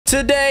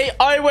Today,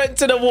 I went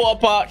to the water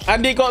park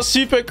and it got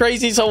super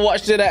crazy, so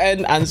watch to the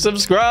end and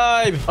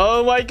subscribe.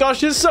 Oh my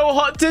gosh, it's so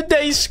hot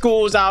today.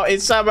 School's out.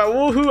 It's summer.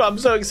 Woohoo, I'm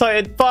so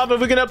excited. Father,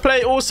 we're going to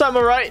play all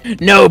summer,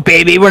 right? No,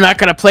 baby, we're not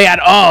going to play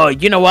at all.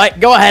 You know what?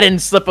 Go ahead and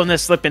slip on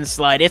this slip and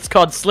slide. It's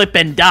called slip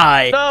and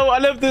die. No, I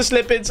love the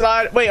slip and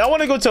slide. Wait, I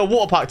want to go to a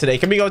water park today.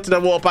 Can we go to the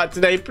water park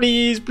today?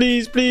 Please,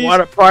 please, please.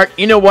 Water park?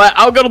 You know what?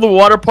 I'll go to the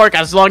water park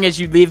as long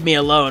as you leave me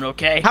alone,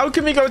 okay? How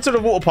can we go to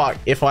the water park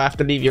if I have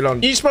to leave you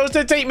alone? You're supposed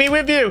to take me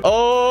with you.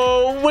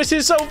 Oh, this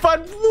is so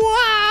fun.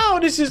 Wow,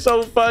 this is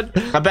so fun.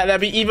 I bet there'll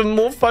be even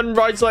more fun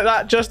rides like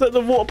that just at the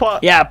water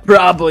park. Yeah,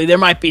 probably. There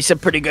might be some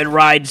pretty good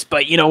rides,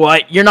 but you know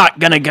what? You're not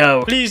gonna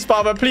go. Please,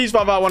 Father. Please,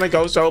 Father. I want to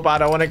go so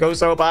bad. I want to go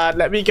so bad.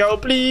 Let me go,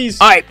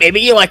 please. All right,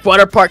 baby. You like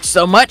water parks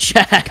so much?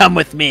 Come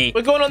with me.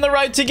 We're going on the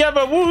ride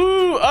together.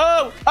 Woohoo.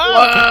 Oh.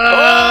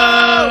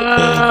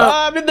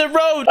 I'm in the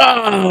road.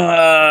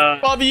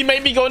 Father, you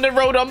made me go on the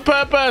road on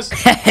purpose.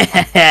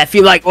 If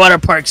you like water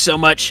parks so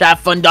much,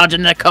 have fun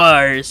dodging the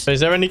cars.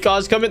 Is there any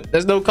cars coming?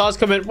 There's no cars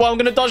coming. Well, I'm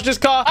going to dodge this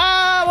car.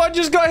 I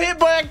just got hit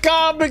by a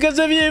car because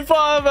of you,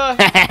 Father.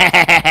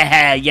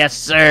 Yes,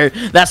 sir.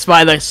 That's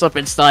why the slip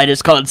and slide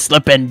is called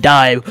slip and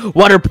die.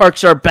 Water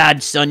parks are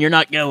bad, son. You're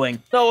not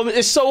going. No,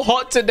 it's so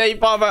hot today,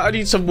 Father. I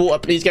need some water.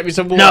 Please get me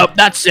some water. No,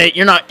 that's it.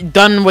 You're not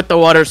done with the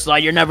water slide.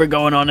 You're never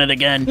going on it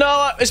again.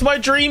 No, it's my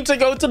dream to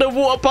go to the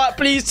water park.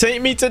 Please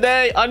take me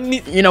today.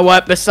 You know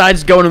what?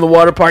 Besides going to the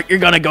water park, you're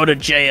gonna go to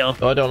jail.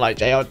 Oh, I don't like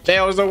jail.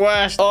 Jail is the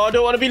worst. Oh, I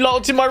don't want to be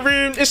locked in my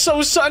room. It's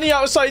so sunny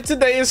outside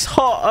today. It's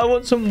hot. I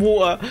want some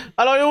water.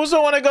 And I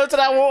also want to go to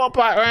that water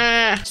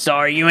park.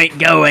 Sorry, you ain't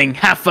going.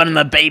 Have fun in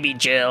the baby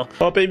jail.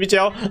 Oh, baby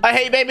jail. I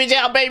hate baby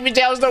jail. Baby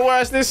jail's the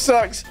worst. This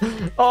sucks.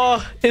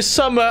 Oh, it's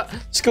summer.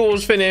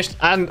 School's finished.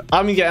 And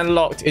I'm getting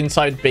locked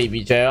inside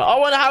baby jail. I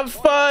want to have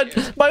fun.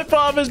 My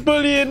father's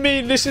bullying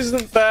me. This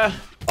isn't fair.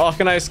 Oh,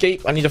 can I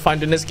escape? I need to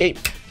find an escape.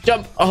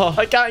 Jump. Oh,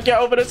 I can't get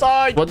over the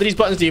side. What do these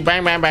buttons do?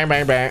 Bang, bang, bang,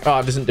 bang, bang. Oh,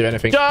 it doesn't do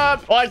anything.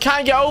 Jump. Oh, I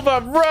can't get over.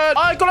 Run.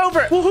 I got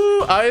over it.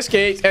 Woohoo. I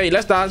escaped. Hey,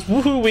 let's dance.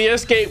 Woohoo. We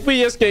escaped.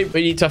 We escaped.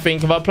 We need to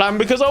think of a plan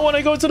because I want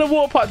to go to the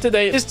water park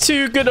today. It's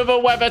too good of a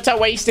weather to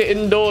waste it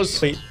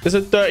indoors. Wait, there's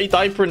a dirty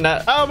diaper in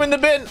there. Oh, I'm in the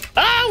bin.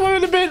 Oh, we're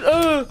in the bin.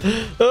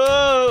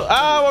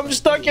 Oh, I'm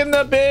stuck in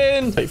the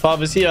bin. Wait,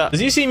 Father's here.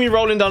 Does he see me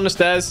rolling down the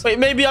stairs? Wait,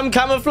 maybe I'm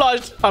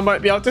camouflaged. I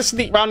might be able to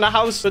sneak around the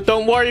house, but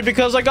don't worry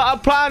because I got a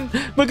plan.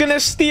 We're going to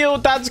steal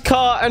Dad's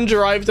car and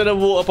drive to the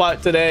water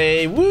park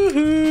today.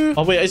 Woohoo.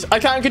 Oh, wait, I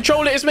can't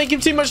control it. It's making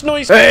too much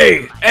noise.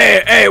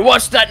 Hey,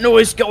 what's that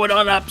noise going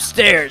on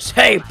upstairs?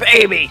 Hey,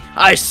 baby,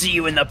 I see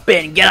you in the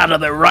bin. Get out of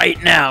there right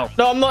now.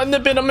 No, I'm not in the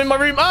bin. I'm in my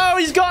room. Oh,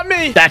 he's got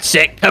me. That's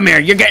it. Come here.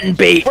 You're getting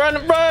beat.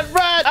 Run.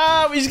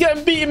 Oh, he's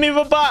getting beaten me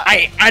with a bat.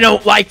 I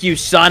don't like you,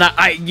 son.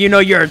 You know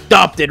you're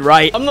adopted,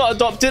 right? I'm not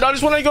adopted. I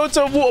just want to go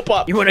to a water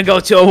park. You want to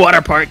go to a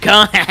water park,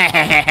 huh?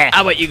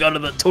 How about you go to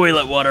the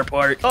toilet water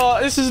park?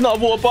 Oh, this is not a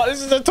water park.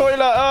 This is a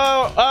toilet.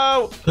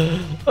 Oh,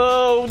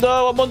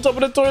 no. I'm on top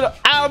of the toilet.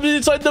 I'm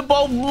inside the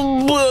bowl.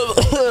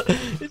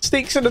 It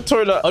stinks in the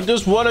toilet. I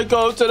just want to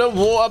go to the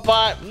water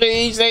park.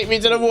 Please take me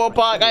to the water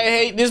park. I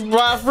hate this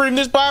bathroom.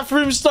 This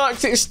bathroom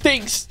sucks. It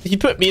stinks. He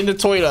put me in the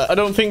toilet. I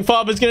don't think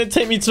Father's going to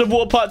take me to the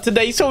water park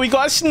today, so we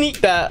got to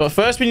sneak there. But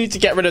first, we need to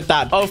get rid of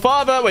Dad. Oh,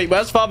 Father. Wait,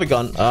 where's Father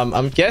gone?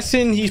 I'm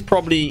guessing he's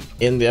probably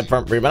in the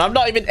front room. And I've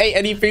not even ate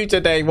any food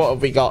today. What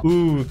have we got?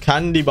 Ooh,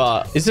 candy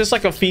bar. Is this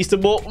like a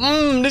feastable?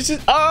 This is...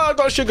 Oh, I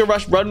got a sugar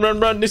rush. Run.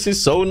 This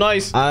is so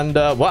nice. And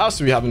what else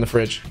do we have in the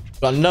fridge?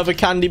 Got another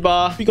candy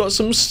bar. We got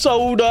some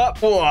soda.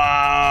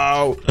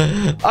 Wow.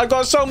 I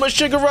got so much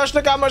sugar rush.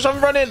 Look how much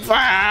I'm running.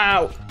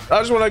 Wow. I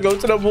just want to go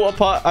to the water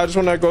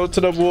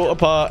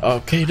park.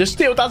 Okay, let's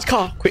steal Dad's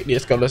car. Quickly,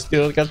 let's go. Let's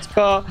steal Dad's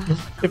car.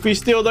 If we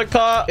steal the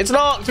car, it's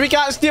locked. We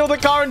can't steal the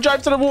car and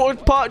drive to the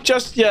water park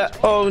just yet.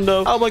 Oh,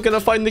 no. How am I going to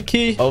find the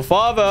key? Oh,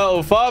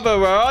 Father,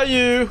 where are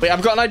you? Wait,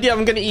 I've got an idea.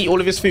 I'm going to eat all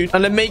of his food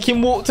and then make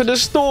him walk to the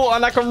store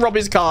and I can rob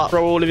his car.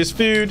 Throw all of his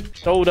food.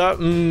 Soda.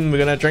 We're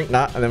going to drink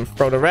that and then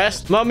throw the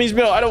rest. Mummy's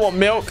milk. I don't want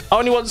milk. I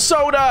only want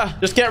soda.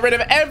 Just get rid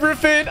of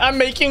everything and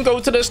make him go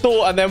to the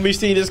store and then we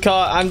steal his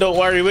car. And don't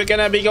worry, we're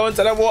going to be going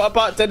to the water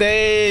park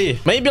today.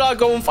 Maybe I'll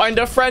go and find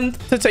a friend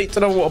to take to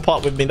the water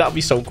park with me. That'd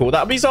be so cool.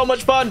 That'd be so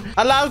much fun.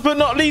 And last but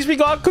not least, we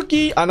got a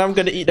cookie and I'm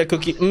gonna eat the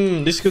cookie.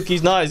 This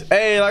cookie's nice.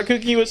 Hey, that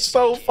cookie was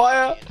so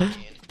fire.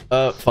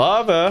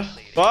 Father.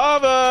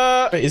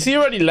 Wait, is he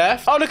already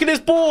left? Oh, look at this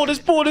ball. This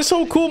ball is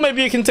so cool.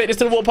 Maybe you can take this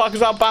to the water park as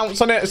well. Bounce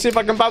on it. See if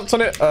I can bounce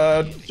on it.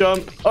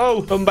 Jump.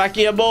 Oh, come back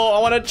here, ball. I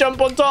want to jump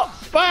on top.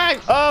 Bang.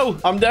 Oh,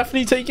 I'm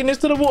definitely taking this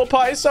to the water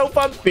park. It's so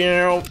fun.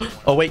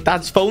 Oh, wait.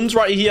 Dad's phone's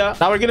right here.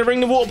 Now we're going to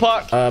ring the water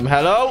park.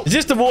 Hello? Is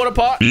this the water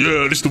park?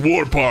 Yeah, this the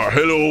water park.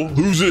 Hello.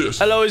 Who's this?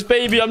 Hello, it's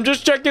Baby. I'm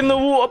just checking the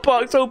water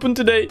park's open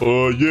today.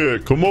 Yeah,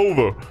 come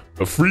over.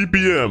 At 3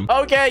 p.m.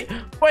 Okay,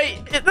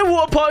 wait, the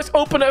water park's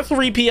open at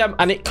 3 p.m.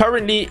 and it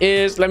currently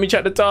is, let me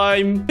check the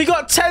time. We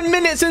got 10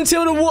 minutes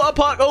until the water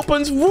park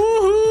opens.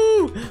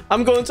 Woohoo!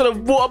 I'm going to the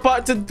water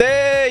park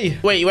today.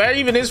 Wait, where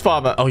even is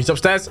father? Oh, he's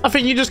upstairs. I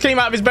think he just came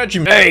out of his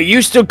bedroom. Hey,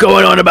 you still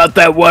going on about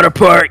that water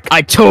park?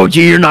 I told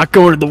you you're not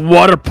going to the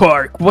water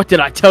park. What did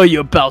I tell you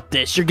about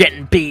this? You're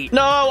getting beat.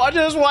 No, I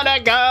just want to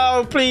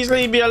go. Please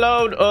leave me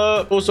alone.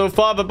 Also,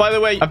 father, by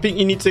the way, I think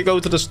you need to go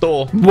to the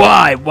store.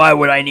 Why? Why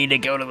would I need to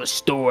go to the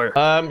store?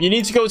 You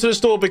need to go to the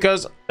store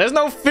because there's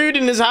no food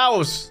in this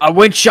house. I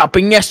went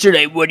shopping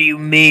yesterday. What do you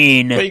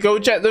mean? Wait, go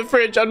check the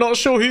fridge. I'm not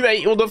sure who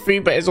ate all the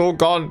food, but it's all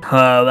gone.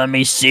 Let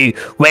me see.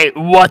 Wait,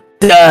 what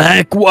the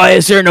heck? Why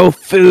is there no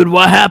food?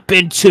 What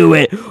happened to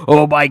it?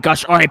 Oh my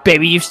gosh. All right,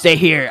 baby, you stay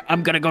here.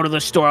 I'm gonna go to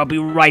the store. I'll be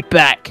right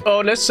back.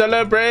 Oh, let's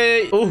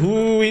celebrate.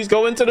 Ooh, he's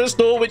going to the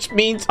store, which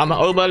means I'm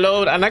home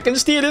alone and I can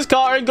steal his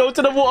car and go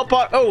to the water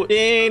park. Oh,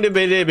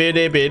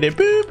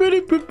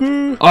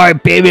 all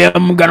right, baby,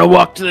 I'm gonna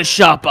walk to the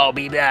shop. I'll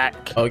be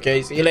back.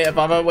 Okay, see you later,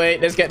 father. Wait,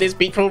 let's get this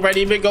people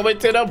ready. We're going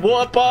to the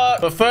water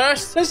park. But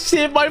first, let's see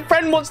if my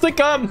friend wants to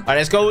come. All right,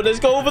 let's go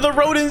over the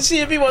road and see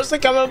if he wants to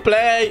come and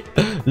play.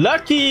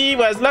 Lucky,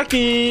 where's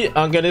Lucky?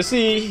 I'm gonna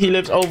see. He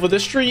lives over the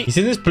street. He's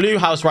in this blue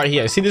house right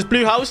here. See this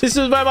blue house? This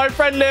is where my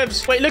friend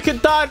lives. Wait, look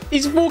at Dad.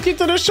 He's walking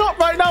to the shop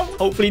right now.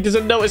 Hopefully he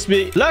doesn't notice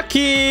me.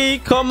 Lucky,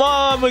 come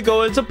on. We're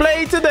going to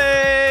play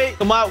today.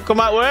 Come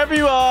out, wherever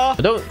you are.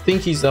 I don't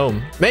think he's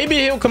home. Maybe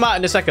he'll come out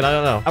in a second. I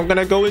don't know. I'm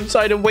gonna go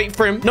inside and wait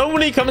for him.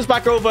 Normally he comes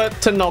back over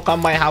to knock on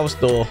my house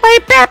door.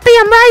 Wait, Beppi,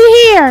 I'm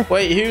right here.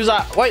 Wait, who's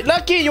that? Wait,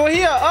 Lucky, you're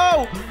here.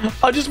 Oh,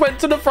 I just went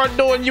to the front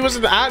door and you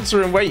wasn't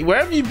answering. Wait, where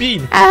have you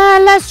been?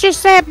 Let's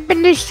just say I've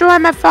been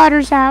destroying my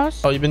father's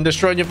house. Oh, you've been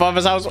destroying your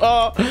father's house?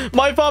 Oh,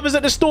 my father's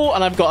at the store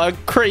and I've got a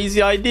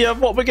crazy idea of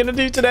what we're gonna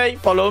do today.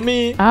 Follow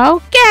me.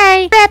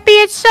 Okay.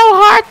 Beppi, it's so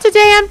hot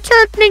today. I'm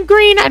turning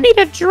green. I need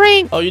a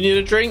drink. Oh, you need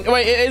a drink?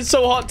 Wait, it is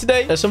so hot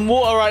today. There's some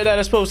water right there.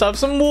 They're supposed to have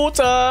some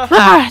water.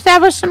 Ah,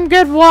 that was some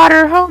good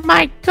water. Oh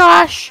my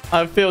gosh.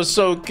 I feel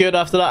so good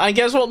after that. And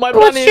guess what my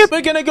plan is?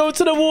 We're gonna go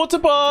to the water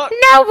park.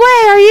 No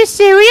way. Are you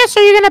serious?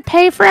 Are you gonna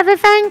pay for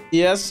everything?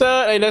 Yes,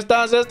 sir. Hey, let's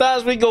dance, let's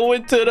dance. We go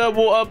into the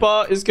water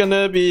park. It's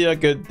gonna be a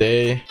good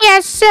day.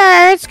 Yes,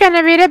 sir. It's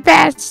gonna be the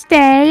best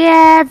day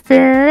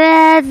ever.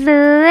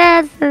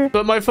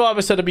 But my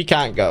father said that we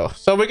can't go.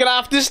 So we're gonna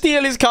have to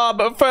steal his car.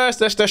 But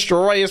first, let's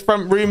destroy his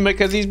front room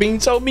because he's been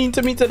so mean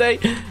to me today.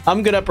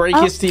 I'm gonna break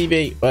his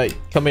TV. Wait,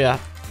 come here.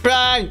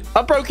 Bang!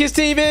 I broke his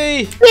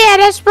TV! Yeah,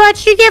 that's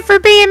what you get for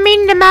being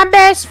mean to my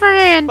best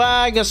friend.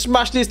 Bang! I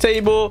smashed his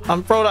table.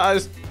 I'm throwing it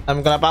out.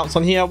 I'm gonna bounce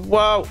on here.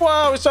 Whoa!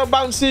 Whoa! It's so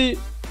bouncy.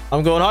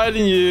 I'm going higher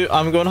than you.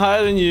 I'm going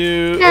higher than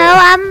you. No,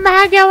 I'm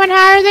going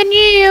higher than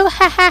you.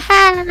 Ha ha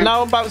ha.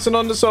 Now I'm bouncing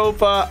on the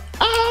sofa.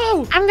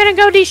 Ow! I'm gonna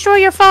go destroy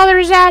your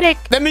father's attic.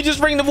 Let me just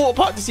ring the water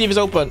park to see if it's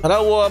open.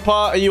 Hello, water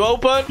park. Are you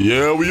open?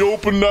 Yeah, we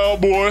open now,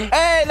 boy.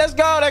 Hey, let's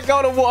go. Let's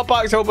go. The water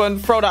park's open.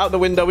 Throw that out the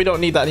window. We don't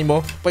need that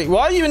anymore. Wait,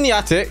 why are you in the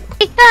attic?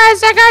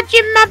 Because I got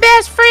you my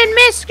best friend,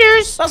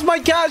 Miskers. That's my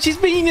cat. She's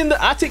been in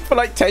the attic for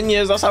like 10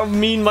 years. That's how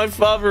mean my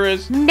father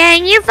is.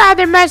 Dang, your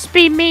father must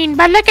be mean.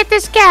 But look at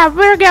this cat.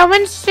 We're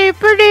going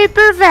super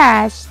duper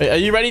fast. Wait, are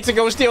you ready to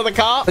go steal the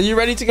car? Are you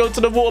ready to go to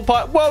the water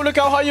park? Whoa, look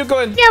how high you're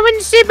going. Going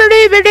super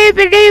duper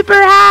duper duper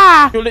high.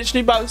 You're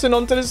literally bouncing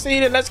onto the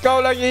ceiling. Let's go,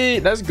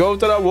 Lucky. Let's go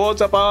to the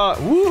water park.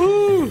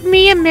 Woohoo.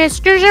 Me and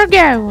Miskers are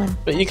going.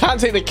 But you can't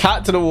take the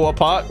cat to the water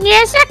park.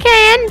 Yes, I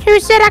can. Who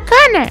said I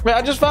couldn't? Wait,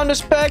 I just found a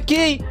spare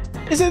key.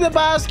 It's in the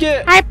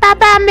basket. All right,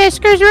 bye-bye,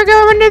 Miskers. We're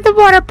going to the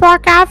water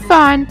park. Have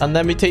fun. And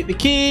then we take the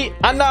key.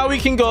 And now we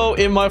can go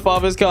in my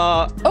father's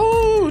car.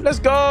 Oh, let's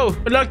go.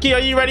 Lucky, are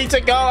you ready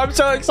to go? I'm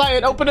so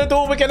excited. Open the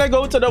door. We're going to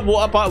go to the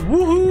water park.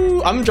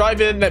 Woohoo. I'm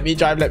driving. Let me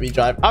drive. Let me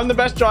drive. I'm the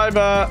best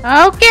driver.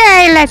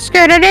 Okay, let's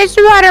go to this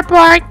water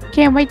park.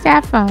 Can't wait to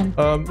have fun.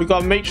 We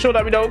got to make sure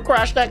that we don't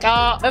crash the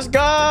car. Let's go.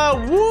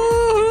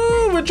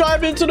 Woohoo. We're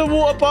driving to the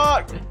water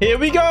park. Here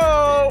we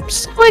go. I'm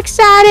so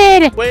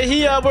excited. We're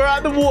here. We're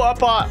at the water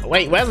park.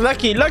 Wait, where's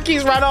Lucky?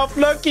 Lucky's ran off.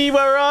 Lucky,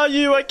 where are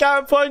you? I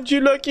can't find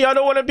you, Lucky. I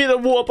don't want to be at the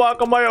water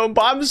park on my own,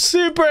 but I'm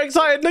super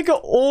excited. Look at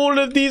all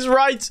of these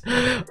rides.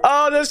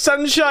 Oh, the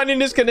sun's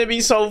shining. It's going to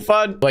be so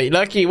fun. Wait,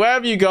 Lucky, where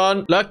have you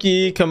gone?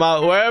 Lucky, come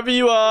out wherever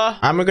you are.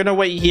 I'm going to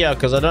wait here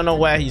because I don't know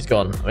where he's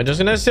gone. We're just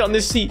going to sit on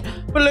this seat.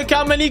 But look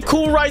how many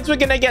cool rides we're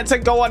going to get to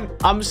go on.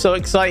 I'm so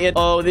excited.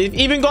 Oh, they've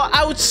even got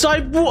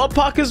outside water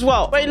park as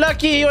well. Wait,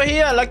 Lucky, you're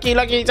here. Lucky,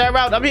 turn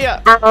around. I'm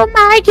here. Oh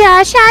my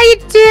gosh, how you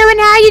doing?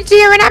 How you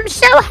doing? I'm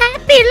so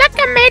happy. Look,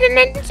 I made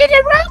it into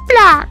the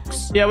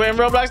Roblox. Yeah, we're in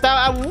Roblox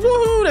now. And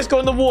woohoo, let's go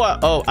in the water.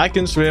 Oh, I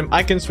can swim.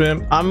 I can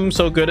swim. I'm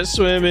so good at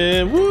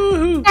swimming.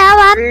 Woohoo. Now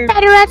I'm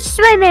better at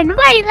swimming.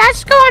 Wait,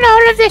 let's go on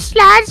all of the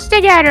slides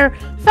together.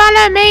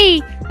 Follow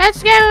me.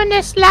 Let's go on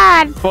this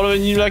slide.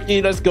 Following you,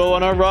 Lucky. Let's go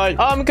on our ride.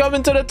 I'm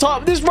coming to the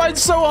top. This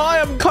ride's so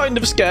high, I'm kind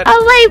of scared.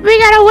 Oh, wait. We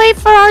gotta wait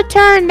for our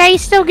turn. They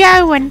still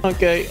going.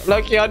 Okay,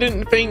 Lucky, I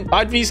didn't think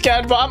I'd be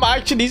scared, but I'm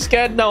actually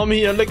scared now. I'm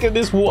here. Look at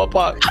this water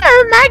park.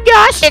 Oh, my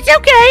gosh. It's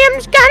okay. I'm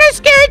kind of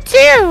scared,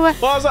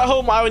 too. Well, I was at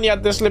home, I only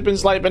had the slip and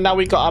slide, but now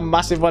we got a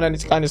massive one and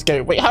it's kind of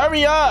scary. Wait,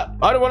 hurry up.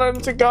 I don't want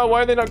them to go.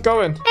 Why are they not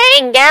going?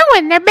 They ain't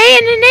going. They're being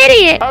an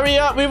idiot. Hurry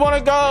up. We want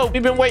to go.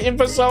 We've been waiting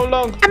for so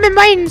long. I've been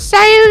waiting so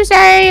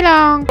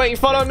long. Wait,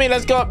 follow me.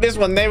 Let's go up this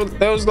one.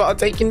 Those lot are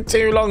taking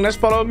too long. Let's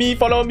follow me.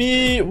 Follow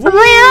me. Woo. Where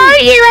are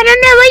you? I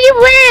don't know where you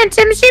went.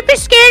 I'm super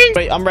scared.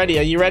 Wait, I'm ready.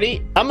 Are you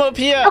ready? I'm up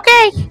here.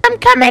 Okay, I'm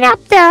coming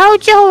up there.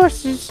 Hold your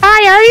horses.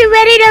 Hi, are you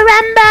ready to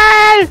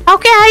rumble?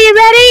 Okay, are you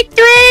ready?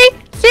 3,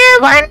 2,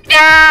 1,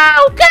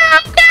 go! Go,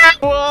 go!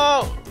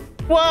 Whoa.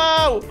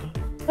 Whoa.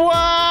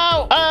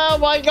 Whoa. Oh,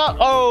 my God.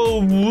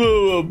 Oh.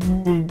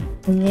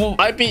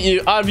 I beat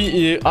you. I beat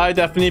you. I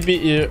definitely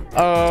beat you.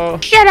 Oh.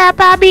 Shut up,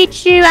 I'll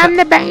beat you. I'm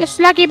the best.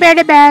 Lucky Bear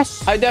the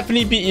best. I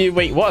definitely beat you.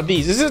 Wait, what are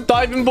these? This is a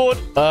diving board.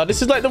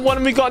 This is like the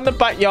one we got in the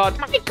backyard.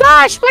 Oh my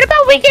gosh, what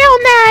about we get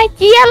on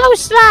the yellow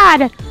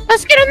slide?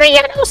 Let's get on the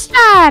yellow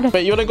slide.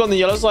 Wait, you want to go on the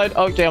yellow side?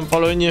 Okay, I'm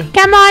following you.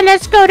 Come on,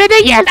 let's go to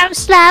the yellow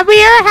slide.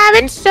 We are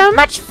having so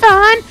much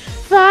fun.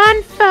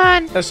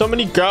 Fun. There's so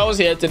many girls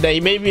here today.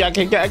 Maybe I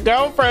can get a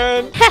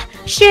girlfriend.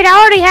 Shit, I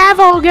already have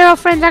all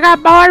girlfriends. I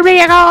got Barbie.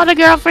 I got all the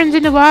girlfriends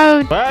in the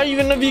world. Where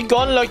even have you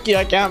gone, Lucky?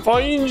 I can't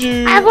find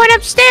you. I went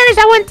upstairs.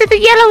 I went to the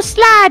yellow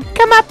slide.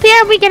 Come up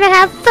here. We're gonna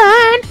have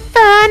fun.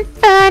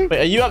 Wait,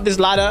 are you up this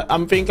ladder?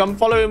 I'm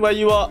following where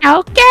you are.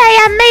 Okay,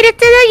 I made it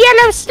to the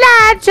yellow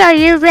slides. Are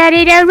you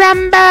ready to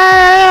rumble?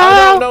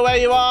 I don't know where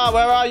you are.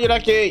 Where are you,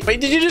 Lucky? Wait,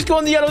 did you just go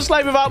on the yellow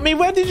slide without me?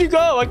 Where did you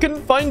go? I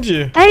couldn't find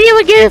you. Are you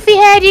a goofy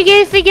head, you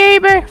goofy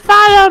goober?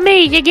 Follow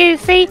me, you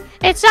goofy.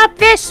 It's up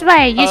this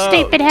way, you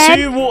stupid head.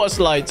 2 water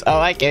slides.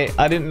 Oh, okay.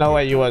 I didn't know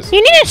where you was.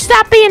 You need to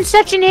stop being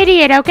such an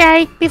idiot,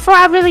 okay? Before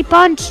I really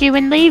punch you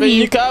and leave But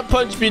you. you can't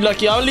punch me,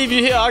 Lucky. I'll leave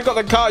you here. I got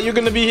the car. You're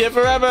going to be here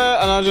forever.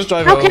 And I'll just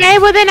drive home. Okay,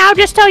 well then I'll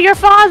just tell your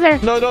father.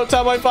 No, don't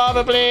tell my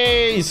father,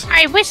 please.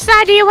 Alright, which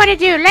slide do you want to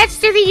do? Let's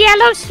do the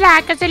yellow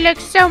slide, because it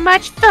looks so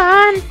much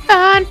fun.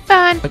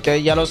 Okay,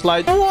 yellow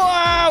slide.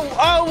 Wow!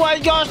 Oh my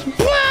gosh!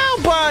 Wow!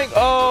 Bang!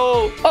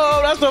 Oh,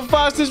 that's the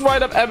fastest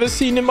ride I've ever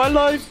seen in my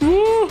life.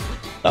 Woo.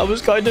 That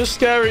was kind of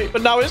scary.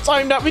 But now it's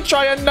time that we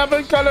try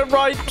another color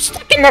ride. I'm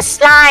stuck in the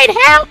slide.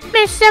 Help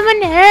me, someone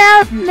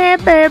help me,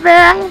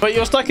 baby. But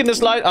you're stuck in the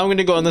slide. I'm going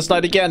to go on the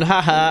slide again.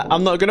 Haha.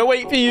 I'm not going to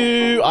wait for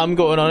you. I'm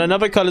going on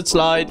another colored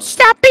slide.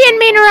 Stop being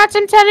mean or else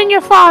I'm telling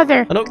your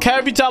father. I don't care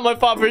if you tell my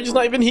father. He's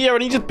not even here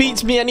and he just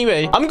beats me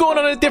anyway. I'm going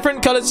on a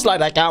different colored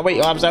slide. I can't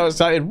wait. I'm so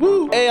excited.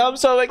 Woo. Hey, I'm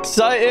so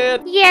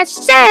excited. Yes,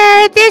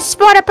 sir. This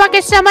water park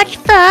is so much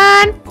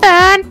fun.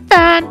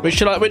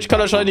 Which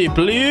color should I do?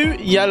 Blue,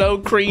 yellow,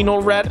 green,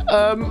 or red?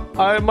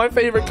 My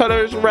favorite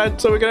color is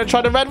red, so we're gonna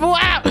try the red.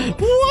 Wow!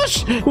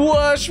 Whoosh!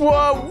 Whoosh!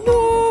 Whoa!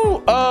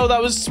 Woo! Oh,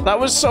 that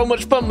was so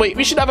much fun. Wait,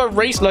 we should have a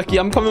race, Lucky.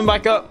 I'm coming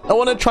back up. I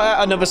want to try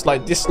out another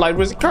slide. This slide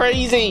was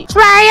crazy.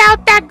 Try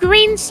out that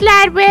green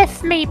slide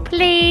with me,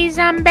 please.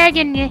 I'm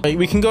begging you. Wait,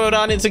 we can go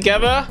down it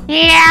together?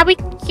 Yeah, we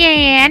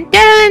can.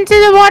 Get into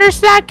the water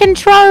slide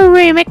control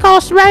room. It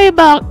costs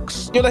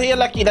Robux. You're here,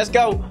 Lucky. Let's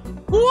go.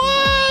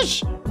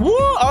 Whoosh! Woo!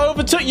 I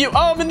overtook you.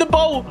 Oh, I'm in the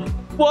bowl.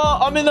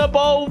 What? I'm in the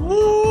bowl.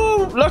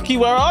 Woo! Lucky,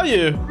 where are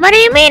you? What do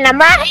you mean? I'm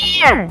right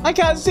here. I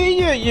can't see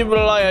you. You're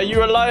a liar.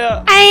 You're a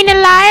liar. I ain't a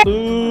liar.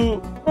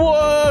 Ooh.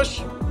 Whoosh!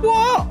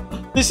 What?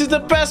 This is the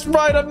best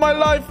ride of my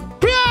life.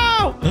 Pew!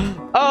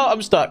 Oh,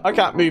 I'm stuck. I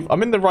can't move.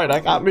 I'm in the ride.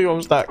 I can't move.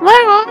 I'm stuck.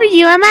 Where are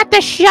you? I'm at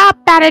the shop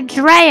at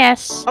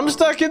Andreas. I'm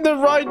stuck in the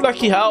ride.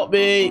 Lucky, help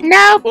me.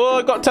 Nope. Oh,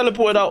 I got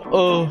teleported out.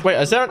 Oh, wait.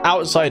 Is there an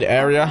outside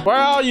area? Where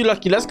are you,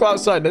 Lucky? Let's go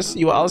outside. Let's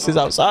see what else is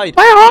outside.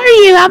 Where are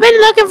you? I've been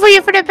looking for you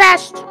for the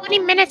past 20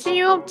 minutes and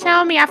you won't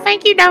tell me. I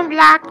think you don't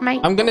like me.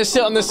 I'm gonna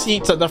sit on the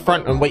seats at the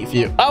front and wait for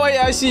you. Oh, wait.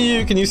 I see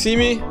you. Can you see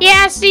me?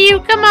 Yeah, I see you.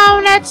 Come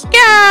on. Let's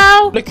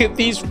go. Look at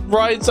these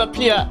rides up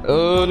here.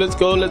 Oh, let's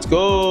go. Let's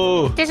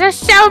go. This is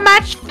so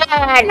much fun.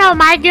 Oh,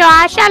 my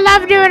gosh. I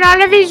love doing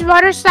all of these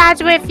water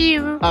slides with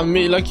you. And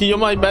me, Lucky, you're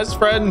my best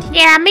friend.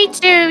 Yeah, me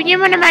too. You're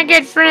one of my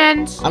good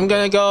friends. I'm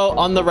gonna go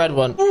on the red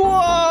one.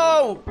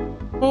 Whoa!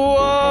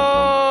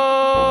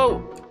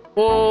 Whoa!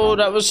 Whoa,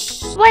 that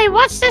was... Wait,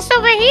 what's this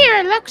over here?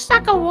 It looks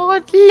like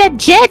a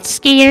jet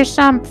ski or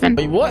something.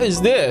 Wait, what is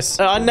this?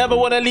 I never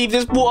want to leave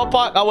this water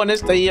park. I want to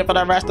stay here for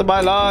the rest of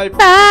my life.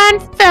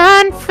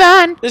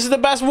 Fun. This is the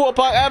best water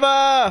park ever.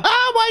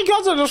 Oh my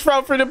God, I just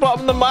fell through the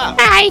bottom of the map.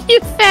 Ah, you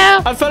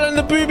fell. I fell in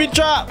the booby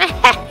trap.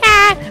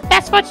 That's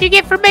That's what you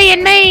get for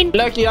being mean.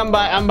 Lucky, I'm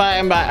back.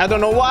 I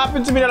don't know what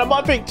happened to me then.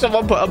 I think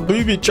someone put a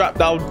booby trap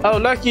down. Oh,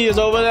 Lucky is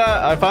over there.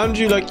 I found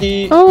you,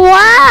 Lucky.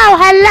 Wow,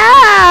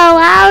 hello.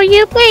 How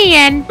you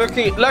been?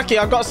 Lucky,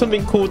 I got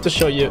something cool to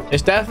show you.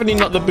 It's definitely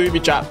not the booby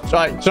trap.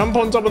 Right, jump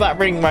on top of that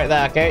ring right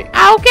there, okay?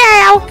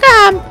 Okay, I'll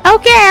come.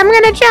 Okay, I'm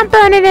gonna jump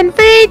on it in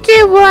 3,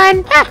 2,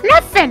 1. Ah,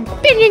 nothing.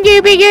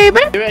 Gooby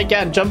goober. Do it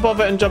again. Jump off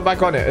it and jump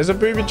back on it. It's a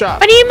booby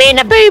trap. What do you mean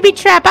a booby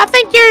trap? I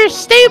think you're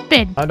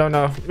stupid. I don't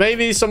know.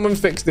 Maybe someone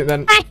fixed it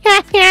then.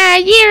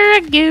 You're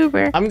a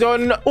goober. I'm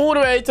going all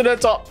the way to the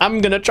top. I'm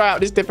gonna try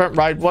out this different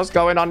ride. What's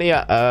going on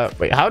here?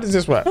 Wait, how does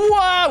this work?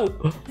 Whoa!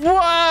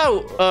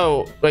 Whoa!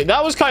 Oh, wait,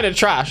 that was kind of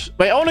trash.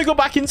 Wait, I want to go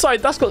back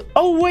inside. That's good.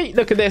 Oh, wait,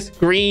 look at this.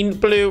 Green,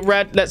 blue,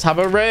 red. Let's have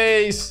a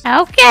race.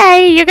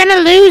 Okay, you're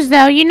gonna lose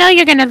though. You know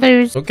you're gonna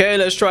lose. Okay,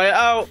 let's try it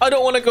out. I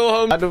don't want to go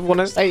home. I don't want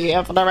to stay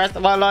here for the rest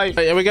of my life.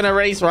 Wait, are we gonna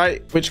race,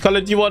 right? Which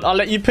color do you want? I'll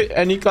let you pick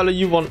any color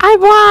you want. I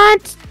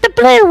want the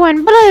blue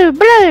one.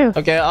 Blue.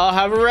 Okay, I'll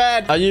have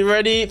red. Are you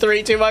ready?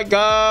 3, 2, 1,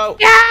 go.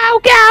 Go.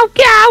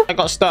 I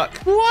got stuck.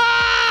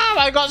 Wow,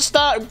 I got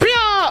stuck.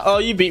 Oh,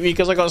 you beat me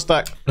because I got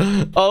stuck.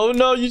 Oh,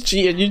 no, you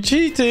cheated. You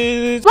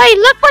cheated. Wait,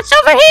 look what's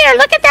over here.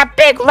 Look at that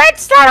big red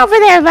slide over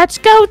there. Let's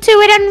go to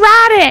it and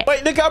ride it.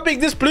 Wait, look how big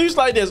this blue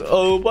slide is.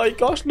 Oh, my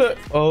gosh, look.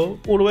 Oh,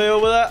 all the way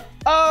over there.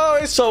 Oh,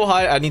 it's so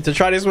high. I need to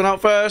try this one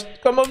out first.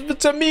 Come over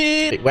to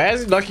me. Wait,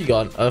 where's Lucky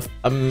gone?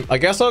 I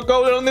guess I'll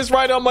go on this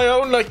ride on my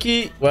own,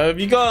 Lucky. Where have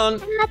you gone?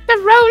 I'm at the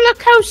roller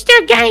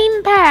coaster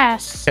game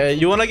pass. Okay,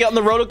 you want to get on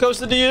the roller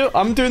coaster, do you?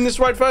 I'm doing this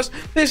ride first.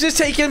 This is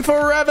taking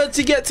forever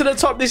to get to the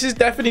top. This is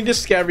definitely the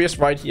scariest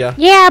ride here.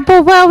 Yeah,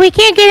 but well, we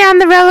can't get on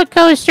the roller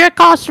coaster. It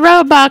costs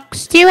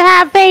Robux. Do you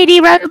have 80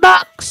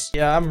 Robux?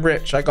 Yeah, I'm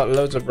rich. I got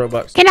loads of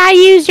Robux. Can I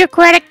use your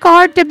credit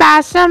card to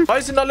buy some? Why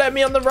is it not letting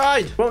me on the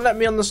ride? Won't let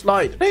me on the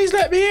slide. Please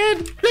let me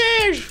in.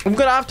 Please. I'm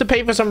going to have to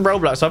pay for some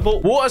Roblox. I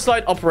bought water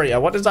slide operator.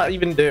 What does that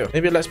even do?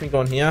 Maybe it lets me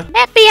go in here.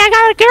 Beppi, I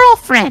got a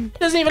girlfriend. It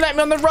doesn't even let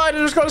me on the ride. I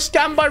just got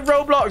scammed by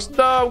Roblox.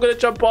 No, I'm going to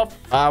jump off.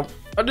 I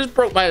just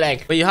broke my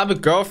leg. But you have a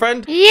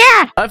girlfriend?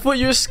 Yeah. I thought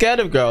you were scared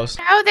of girls.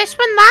 Oh, this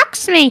one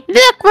locks me.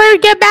 Look, we're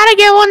about to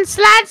go on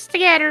slides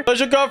together.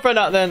 Where's your girlfriend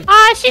at then?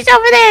 Oh, she's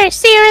over there.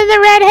 See her in the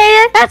red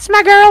hair? That's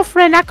my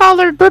girlfriend. I call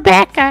her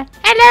Rebecca.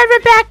 Hello,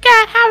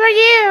 Rebecca. How are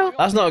you?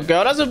 That's not a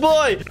girl. That's a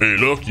boy. Hey,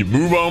 Lucky,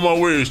 move out of my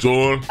way,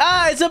 son.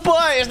 It's a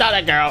boy. It's not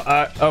a girl.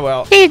 Oh,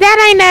 well. Dude, that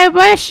ain't no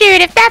boy.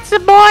 Shoot, if that's a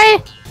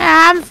boy,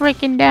 I'm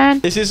freaking done.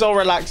 This is so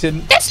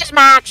relaxing. This is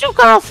my actual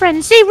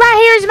girlfriend. See, right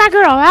here is my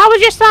girl. I was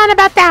just lying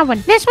about that one.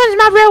 This one's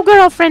my real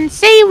girlfriend.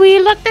 See, we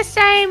look the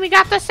same. We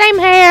got the same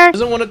hair.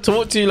 Doesn't want to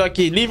talk to you,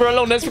 Lucky. Leave her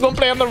alone. Let's go and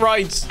play on the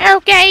rides.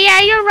 Okay,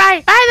 yeah, you're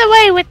right. By the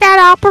way, with that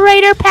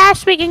operator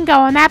pass, we can go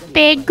on that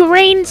big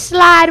green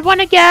slide. Want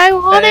to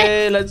go on it?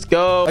 Hey, let's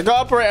go. I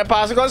got operator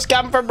pass. I got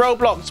scammed from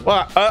Roblox.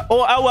 Well,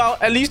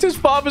 at least it's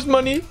father's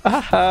money.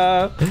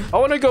 I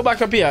want to go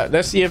back up here.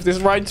 Let's see if this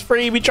ride's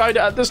free. We tried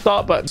it at the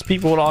start, but there's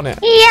people on it.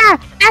 Yeah,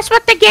 that's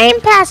what the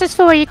game pass is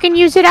for. You can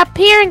use it up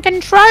here and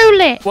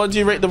control it. What do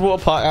you rate the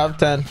water park out of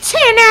 10?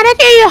 10 out of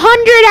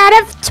 100 out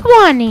of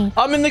 20.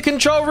 I'm in the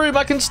control room.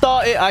 I can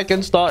start it.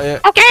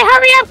 Okay,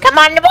 hurry up. Come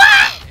on.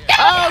 What?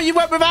 Oh, you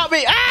went without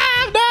me. No.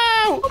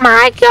 Oh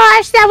my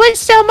gosh, that was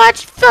so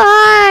much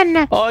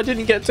fun. Oh, I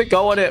didn't get to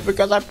go on it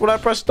because when I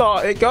press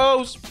start, it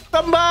goes.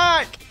 Come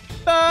back.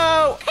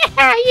 No.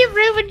 You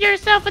ruined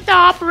yourself with the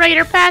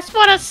operator pass.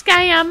 What a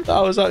scam. That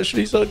was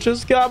actually such a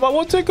scam. I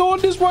want to go on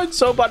this ride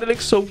so bad. It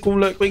looks so cool.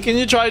 Look, wait, can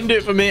you try and do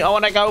it for me? I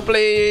want to go,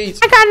 please.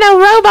 I got no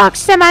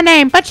Robux to my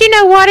name. But you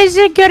know what is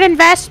a good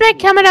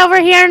investment? Coming over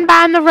here and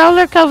buying the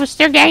roller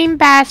coaster game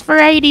pass for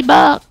 80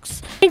 bucks.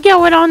 And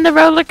going on the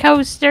roller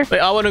coaster. Wait,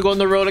 I want to go on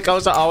the roller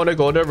coaster.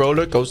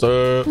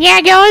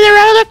 Yeah, go on the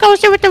roller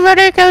coaster with the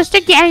roller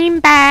coaster game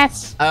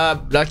pass.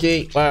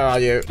 Lucky, where are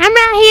you? I'm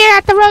right here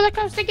at the roller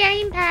coaster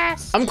game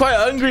pass. I'm quite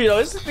hungry though.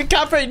 This is the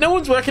cafe. No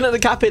one's working at the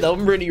cafe though.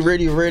 I'm really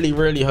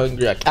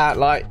hungry. I can't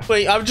lie.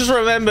 Wait, I've just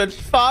remembered.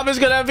 Father's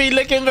gonna be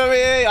looking for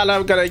me and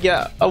I'm gonna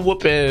get a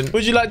whooping.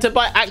 Would you like to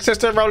buy access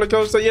to a roller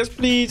coaster? Yes,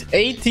 please.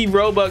 80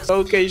 Robux.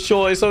 Okay,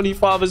 sure. It's only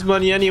father's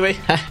money anyway.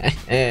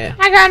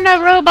 I got no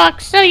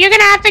Robux, so you're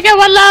gonna have to go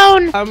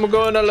alone. I'm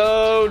going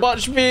alone.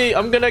 Watch me.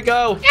 I'm gonna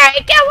go. Yeah,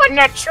 go on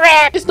the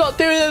trip. It's not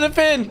doing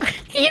anything.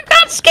 You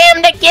got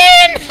scammed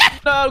again.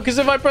 No, because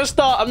if I press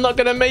start, I'm not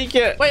gonna make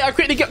it. Wait, I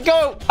quickly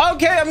go.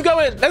 Okay, I'm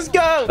going. Let's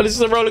go. Oh, this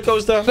is a roller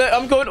coaster. Look,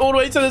 I'm going all the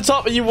way to the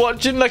top. Are you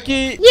watching,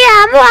 Lucky?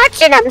 Yeah, I'm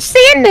watching. I'm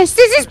seeing this.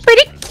 This is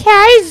pretty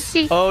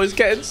crazy. Oh, it's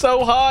getting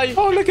so high.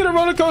 Oh, look at the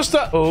roller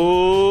coaster.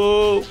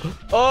 Oh.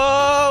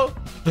 Ah!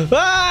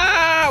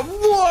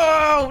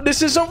 Whoa!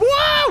 This is a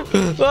whoa!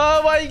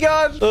 Oh my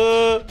god!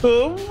 Wow!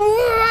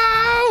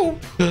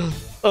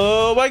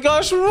 Oh my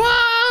gosh!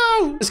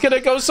 Wow! It's gonna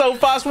go so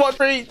fast. 1,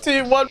 3,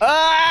 2, 1.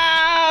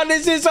 Ah!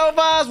 This is so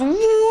fast!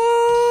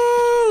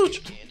 Whoosh!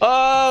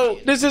 Oh,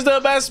 this is the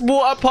best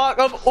water park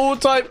of all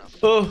time.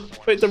 Oh,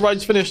 wait, the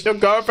ride's finished. Your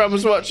girlfriend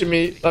was watching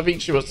me. I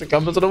think she wants to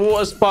come to the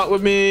water park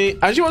with me.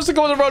 And she wants to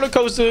go on the roller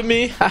coaster with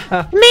me.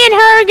 Me and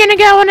her are gonna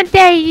go on a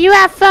date. You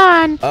have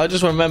fun. I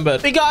just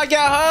remembered. We gotta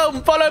get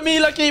home. Follow me,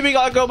 Lucky. We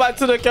gotta go back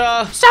to the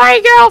car.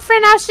 Sorry,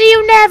 girlfriend. I'll see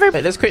you never.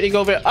 Wait, let's quickly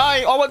go over here.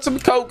 I want some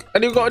Coke.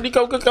 And you got any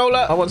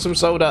Coca-Cola? I want some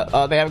soda.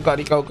 Oh, they haven't got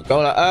any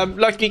Coca-Cola.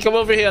 Lucky, come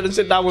over here and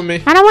sit down with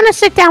me. I don't want to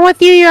sit down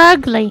with you. You're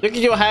ugly. Look at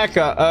your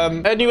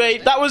haircut. Anyway,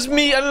 that was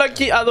me and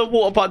Lucky at the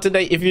water park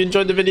today. If you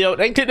enjoyed the video,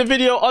 then click the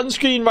video on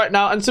screen right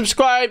now and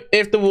subscribe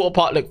if the water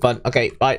park looked fun. Okay, bye.